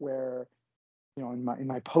cases where, in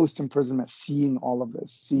my post imprisonment, seeing all of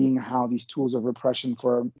this, seeing how these tools of repression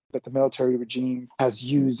that the military regime has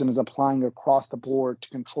used and is applying across the board to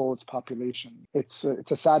control its population. It's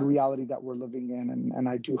a sad reality that we're living in, and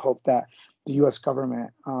I do hope that the U.S. government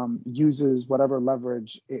uses whatever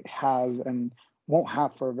leverage it has and won't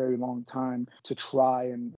have for a very long time to try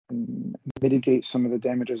and mitigate some of the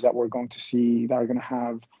damages that we're going to see that are going to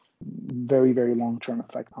have very, very long-term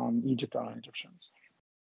effect on Egypt and on Egyptians.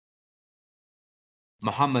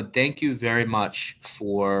 Mohammed, thank you very much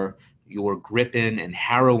for your gripping and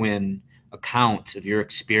harrowing account of your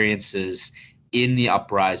experiences in the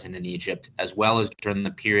uprising in Egypt, as well as during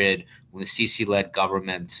the period when the Sisi-led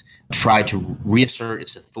government tried to reassert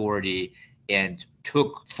its authority and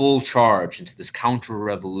took full charge into this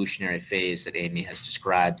counter-revolutionary phase that Amy has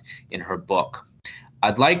described in her book.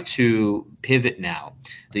 I'd like to pivot now.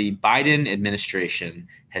 The Biden administration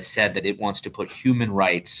has said that it wants to put human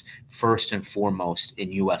rights first and foremost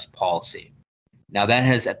in U.S. policy. Now, that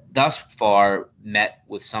has thus far met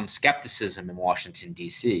with some skepticism in Washington,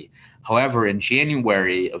 D.C. However, in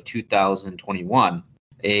January of 2021,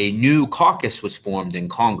 a new caucus was formed in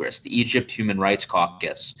Congress, the Egypt Human Rights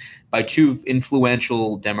Caucus, by two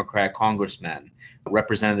influential Democrat congressmen,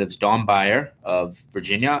 Representatives Don Beyer of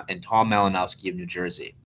Virginia and Tom Malinowski of New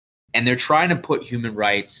Jersey. And they're trying to put human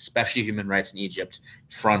rights, especially human rights in Egypt,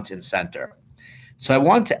 front and center. So I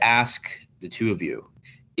want to ask the two of you,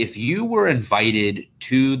 if you were invited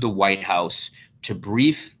to the White House to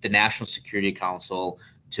brief the National Security Council,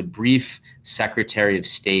 to brief Secretary of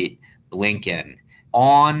State Blinken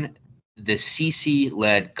on the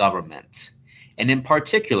Sisi-led government, and in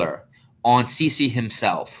particular on Sisi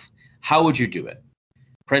himself, how would you do it?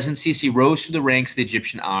 President Sisi rose through the ranks of the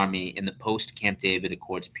Egyptian army in the post-Camp David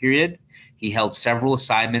Accords period. He held several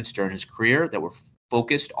assignments during his career that were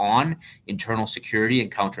focused on internal security and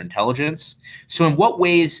counterintelligence. So in what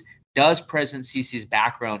ways does President Sisi's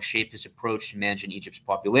background shape his approach to managing Egypt's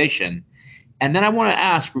population? And then I want to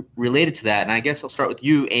ask, related to that, and I guess I'll start with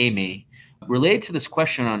you, Amy, related to this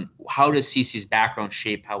question on how does Sisi's background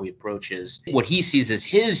shape how he approaches what he sees as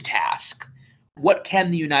his task? What can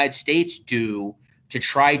the United States do to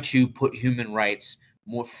try to put human rights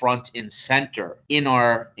more front and center in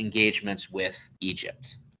our engagements with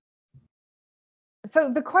Egypt?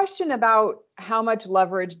 So the question about how much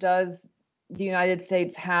leverage does the United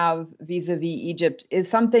States have vis-a-vis Egypt is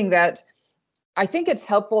something that I think it's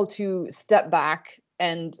helpful to step back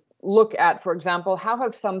and look at, for example, how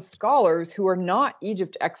have some scholars who are not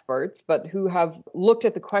Egypt experts, but who have looked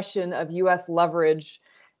at the question of U.S. leverage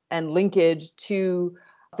and linkage to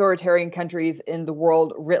authoritarian countries in the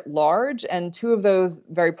world writ large. And two of those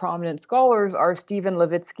very prominent scholars are Stephen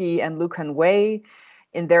Levitsky and Lucan Wei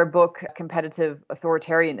in their book, Competitive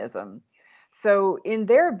Authoritarianism. So in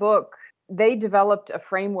their book, they developed a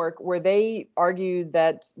framework where they argued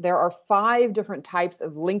that there are 5 different types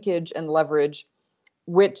of linkage and leverage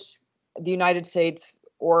which the United States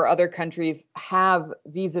or other countries have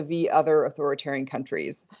vis-a-vis other authoritarian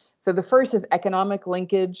countries. So the first is economic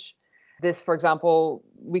linkage. This, for example,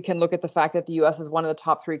 we can look at the fact that the U.S. is one of the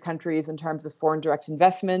top 3 countries in terms of foreign direct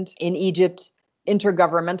investment in Egypt.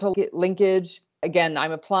 Intergovernmental linkage. Again,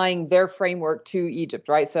 I'm applying their framework to Egypt,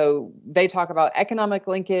 right? So they talk about economic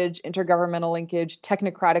linkage, intergovernmental linkage,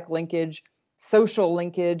 technocratic linkage, social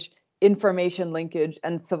linkage, information linkage,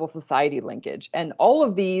 and civil society linkage. And all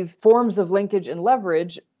of these forms of linkage and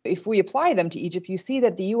leverage, if we apply them to Egypt, you see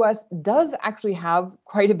that the U.S. does actually have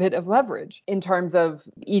quite a bit of leverage in terms of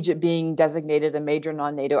Egypt being designated a major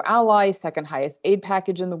non-NATO ally, second highest aid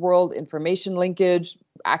package in the world, information linkage,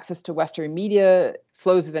 access to Western media,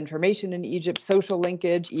 flows of information in Egypt, social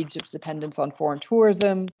linkage, Egypt's dependence on foreign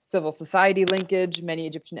tourism, civil society linkage, many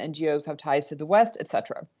Egyptian NGOs have ties to the West,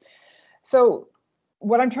 etc. So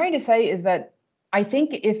what I'm trying to say is that I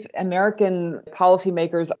think if American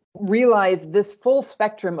policymakers realize this full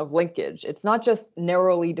spectrum of linkage, it's not just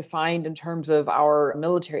narrowly defined in terms of our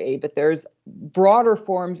military aid, but there's broader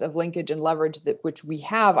forms of linkage and leverage which we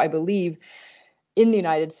have, I believe, in the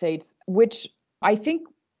United States, which I think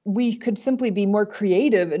we could simply be more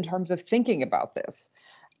creative in terms of thinking about this.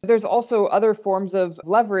 There's also other forms of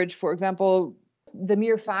leverage. For example, the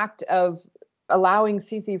mere fact of allowing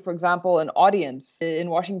Sisi, for example, an audience in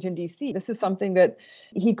Washington, D.C. This is something that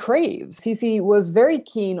he craves. Sisi was very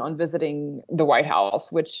keen on visiting the White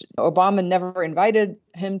House, which Obama never invited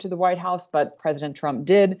him to the White House, but President Trump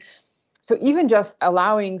did. So even just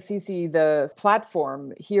allowing Sisi the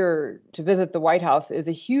platform here to visit the White House is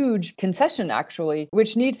a huge concession, actually,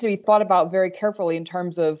 which needs to be thought about very carefully in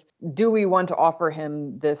terms of, do we want to offer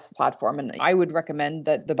him this platform? And I would recommend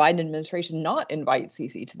that the Biden administration not invite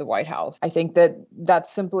Sisi to the White House. I think that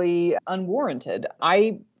that's simply unwarranted.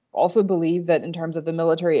 I also believe that in terms of the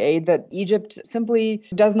military aid, that Egypt simply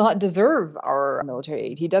does not deserve our military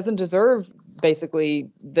aid. He doesn't deserve,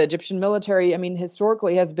 basically, the Egyptian military, I mean,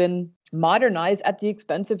 historically has been modernized at the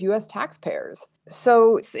expense of US taxpayers.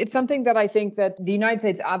 So it's something that I think that the United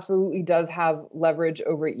States absolutely does have leverage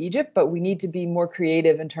over Egypt, but we need to be more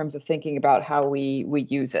creative in terms of thinking about how we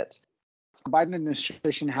use it. Biden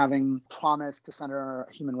administration having promised to center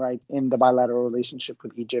human rights in the bilateral relationship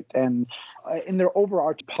with Egypt, and in their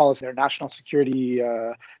overarching policy, their national security,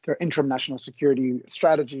 their interim national security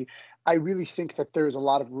strategy, I really think that there's a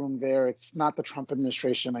lot of room there. It's not the Trump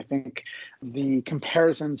administration. I think the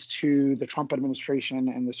comparisons to the Trump administration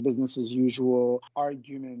and this business as usual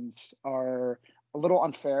arguments are a little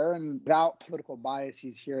unfair, and without political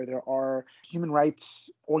biases here, there are human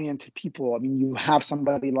rights oriented people. I mean, you have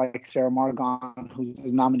somebody like Sarah Margon, who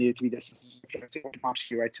is nominated to be the Assistant Secretary of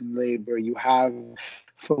Democracy, Rights and Labor. You have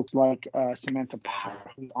folks like Samantha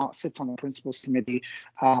Power, who sits on the Principals Committee,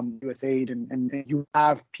 USAID, and you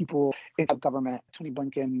have people inside government. Tony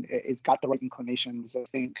Blinken has got the right inclinations. I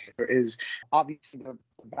think there is obviously the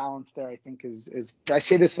balance there, I think, is I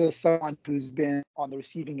say this as someone who's been on the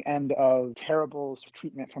receiving end of terrible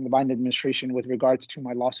treatment from the Biden administration with regards to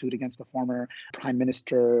my lawsuit against the former Prime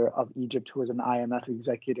Minister of Egypt, who was an IMF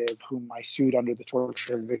executive, whom I sued under the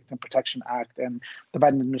Torture Victim Protection Act. And the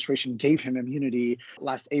Biden administration gave him immunity.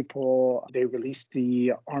 Last April, they released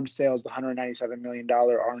the arms sales, the $197 million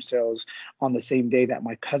arms sales, on the same day that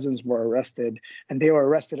my cousins were arrested. And they were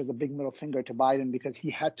arrested as a big middle finger to Biden because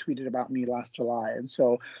he had tweeted about me last July. And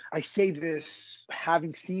so I say this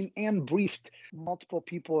having seen and briefed multiple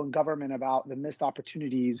people in government about the missed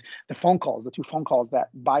opportunities, the two phone calls that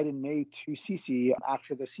Biden made to Sisi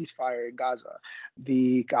after the ceasefire in Gaza.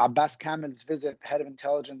 The Abbas Kamil's visit, head of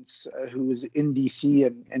intelligence, who was in D.C.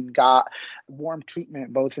 and got warm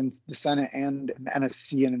treatment both in the Senate and in the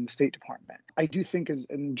NSC and in the State Department. I do think,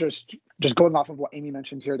 and just going off of what Amy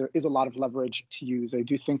mentioned here, there is a lot of leverage to use. I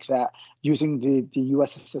do think that using the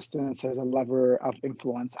U.S. assistance as a lever of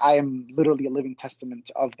influence, I am literally a living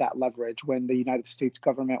testament of that leverage. When the United States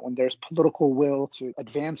government, when there's political will to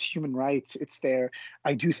advance human rights, it's there.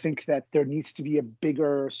 I do think that there needs to be a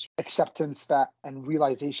bigger acceptance and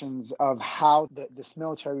realizations of how this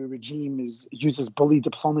military regime uses bully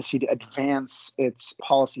diplomacy to advance its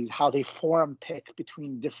policies, how they forum pick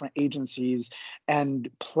between different agencies and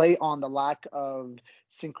play on the lack of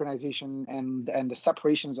synchronization and the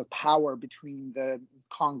separations of power between the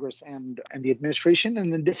Congress and the administration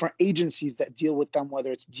and the different agencies that deal with them,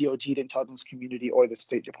 whether it's DOD, the intelligence community, or the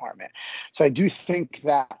State Department. So I do think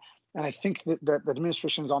that, and I think that the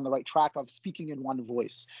administration is on the right track of speaking in one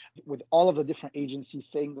voice with all of the different agencies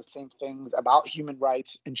saying the same things about human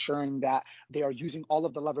rights, ensuring that they are using all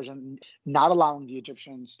of the leverage and not allowing the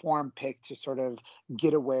Egyptians forum pick to sort of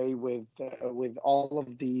get away with all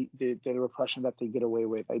of the repression that they get away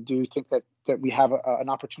with. I do think that we have an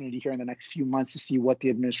opportunity here in the next few months to see what the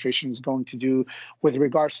administration is going to do with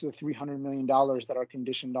regards to the $300 million that are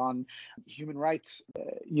conditioned on human rights.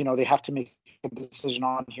 They have to make a decision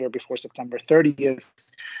on here before September 30th.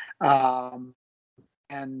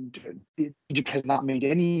 And Egypt has not made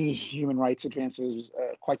any human rights advances.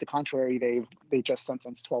 Quite the contrary, they just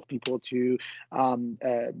sentenced 12 people to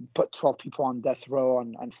put 12 people on death row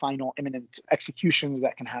on final imminent executions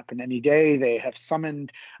that can happen any day. They have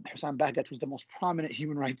summoned Hussam Bahgat, who's the most prominent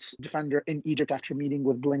human rights defender in Egypt, after meeting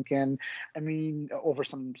with Blinken. I mean, over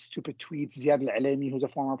some stupid tweets. Ziad Al-Alemi, who's a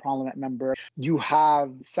former parliament member. You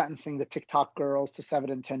have sentencing the TikTok girls to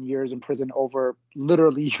 7 and 10 years in prison over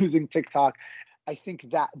literally using TikTok. I think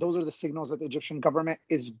that those are the signals that the Egyptian government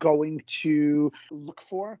is going to look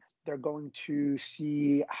for. They're going to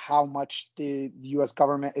see how much the U.S.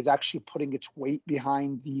 government is actually putting its weight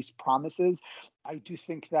behind these promises. I do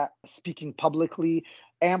think that speaking publicly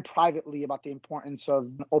and privately about the importance of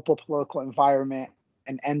an open political environment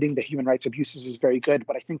and ending the human rights abuses is very good.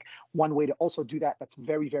 But I think one way to also do that that's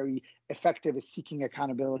very, very effective is seeking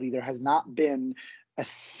accountability. There has not been a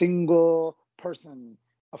single person,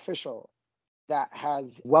 official, that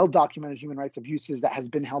has well-documented human rights abuses that has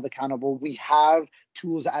been held accountable. We have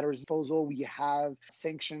tools at our disposal. We have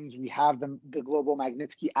sanctions. We have the Global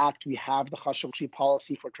Magnitsky Act. We have the Khashoggi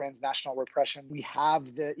policy for transnational repression. We have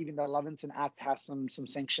even the Levinson Act has some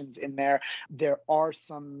sanctions in there. There are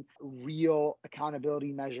some real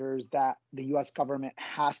accountability measures that the U.S. government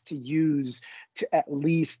has to use to at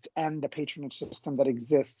least end the patronage system that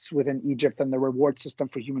exists within Egypt and the reward system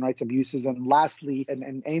for human rights abuses. And lastly,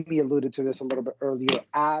 and Amy alluded to this a little bit earlier,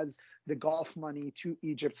 as the Gulf money to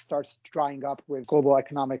Egypt starts drying up with global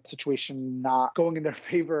economic situation not going in their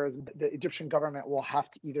favor, the Egyptian government will have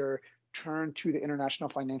to either turn to the international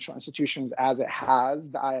financial institutions as it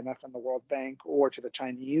has, the IMF and the World Bank, or to the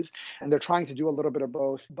Chinese. And they're trying to do a little bit of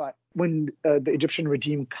both. But when the Egyptian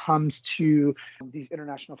regime comes to these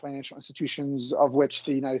international financial institutions, of which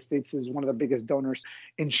the United States is one of the biggest donors,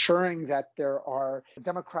 ensuring that there are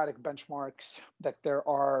democratic benchmarks, that there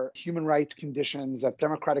are human rights conditions, that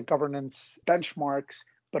democratic governance benchmarks,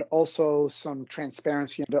 but also some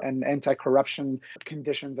transparency and anti-corruption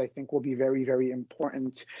conditions, I think will be very, very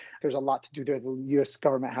important. There's a lot to do there. The U.S.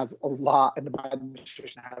 government has a lot, and the Biden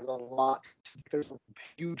administration has a lot. There's a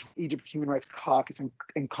huge Egypt Human Rights Caucus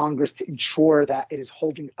in Congress to ensure that it is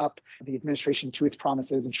holding up the administration to its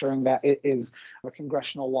promises, ensuring that it is a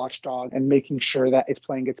congressional watchdog and making sure that it's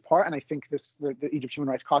playing its part. And I think the Egypt Human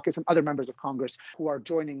Rights Caucus and other members of Congress who are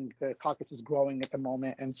joining the caucus is growing at the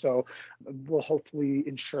moment. And so we'll hopefully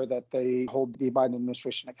ensure that they hold the Biden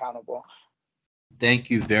administration accountable.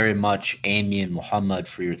 Thank you very much, Amy and Mohammed,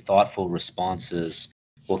 for your thoughtful responses,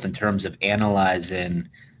 both in terms of analyzing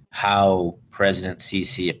how President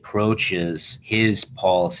Sisi approaches his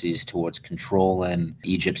policies towards controlling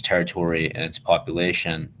Egypt's territory and its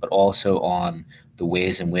population, but also on the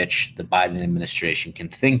ways in which the Biden administration can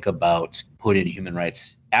think about putting human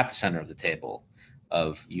rights at the center of the table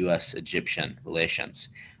of U.S.-Egyptian relations.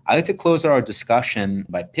 I'd like to close our discussion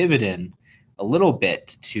by pivoting a little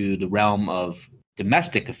bit to the realm of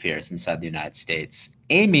domestic affairs inside the United States.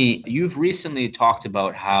 Amy, you've recently talked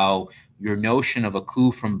about how your notion of a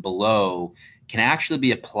coup from below can actually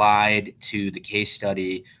be applied to the case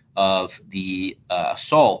study of the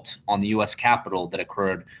assault on the U.S. Capitol that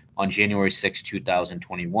occurred on January 6,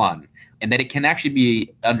 2021, and that it can actually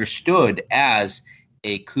be understood as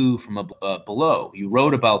a coup from below. You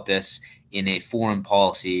wrote about this in a foreign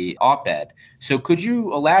policy op-ed. So could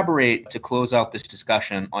you elaborate to close out this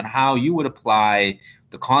discussion on how you would apply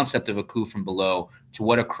the concept of a coup from below to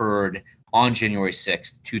what occurred on January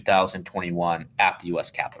 6th, 2021 at the U.S.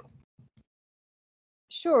 Capitol?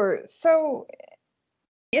 Sure. So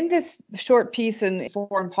in this short piece in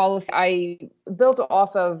foreign policy, I built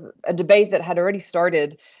off of a debate that had already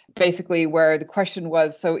started, basically where the question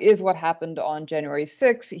was, so is what happened on January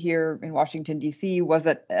 6th here in Washington, D.C., was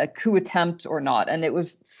it a coup attempt or not? And it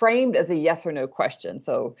was framed as a yes or no question.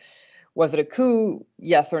 So was it a coup,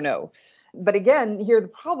 yes or no? But again, here the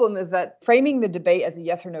problem is that framing the debate as a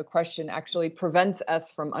yes or no question actually prevents us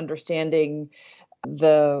from understanding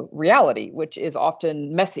the reality, which is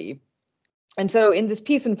often messy. And so in this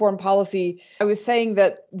piece in foreign policy, I was saying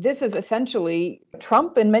that this is essentially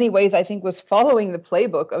Trump in many ways, I think, was following the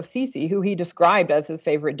playbook of Sisi, who he described as his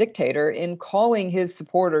favorite dictator, in calling his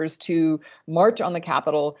supporters to march on the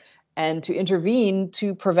Capitol and to intervene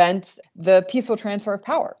to prevent the peaceful transfer of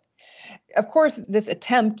power. Of course, this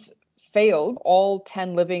attempt failed. All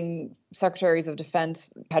 10 living secretaries of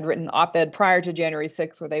defense had written op-ed prior to January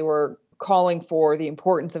 6th where they were calling for the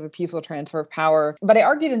importance of a peaceful transfer of power. But I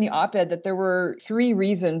argued in the op-ed that there were 3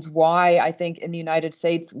 reasons why I think in the United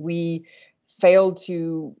States we failed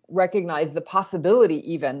to recognize the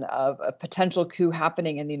possibility even of a potential coup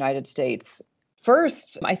happening in the United States.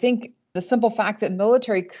 First, I think the simple fact that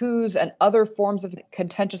military coups and other forms of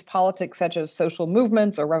contentious politics, such as social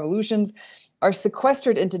movements or revolutions, are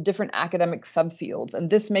sequestered into different academic subfields.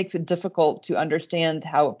 And this makes it difficult to understand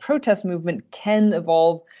how a protest movement can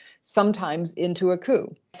evolve sometimes into a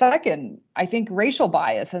coup. Second, I think racial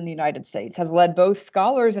bias in the United States has led both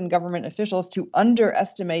scholars and government officials to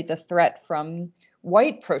underestimate the threat from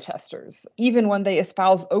white protesters, even when they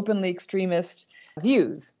espouse openly extremist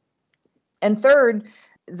views. And third,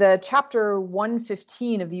 the Chapter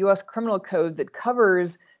 115 of the U.S. Criminal Code that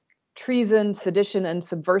covers treason, sedition, and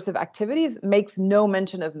subversive activities makes no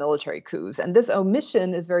mention of military coups. And this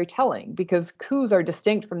omission is very telling because coups are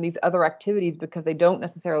distinct from these other activities because they don't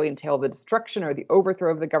necessarily entail the destruction or the overthrow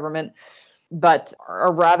of the government, but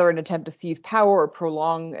are rather an attempt to seize power or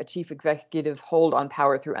prolong a chief executive's hold on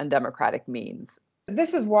power through undemocratic means.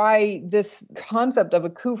 This is why this concept of a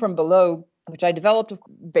coup from below which I developed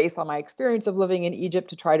based on my experience of living in Egypt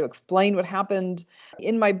to try to explain what happened.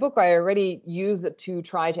 In my book, I already use it to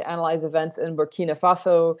try to analyze events in Burkina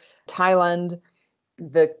Faso, Thailand,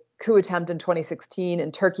 the coup attempt in 2016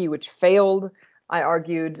 in Turkey, which failed, I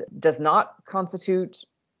argued, does not constitute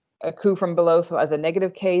a coup from below, so as a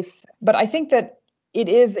negative case. But I think that it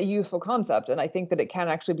is a useful concept, and I think that it can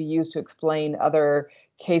actually be used to explain other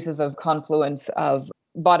cases of confluence of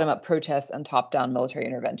bottom-up protests and top-down military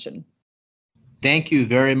intervention. Thank you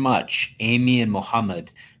very much, Amy and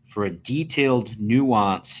Mohammed, for a detailed,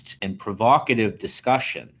 nuanced, and provocative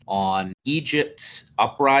discussion on Egypt's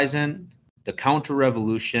uprising, the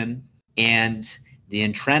counter-revolution, and the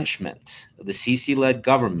entrenchment of the Sisi-led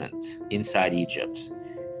government inside Egypt.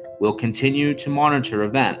 We'll continue to monitor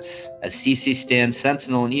events as Sisi stands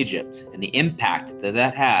sentinel in Egypt and the impact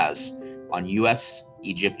that has on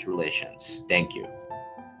U.S.-Egypt relations. Thank you.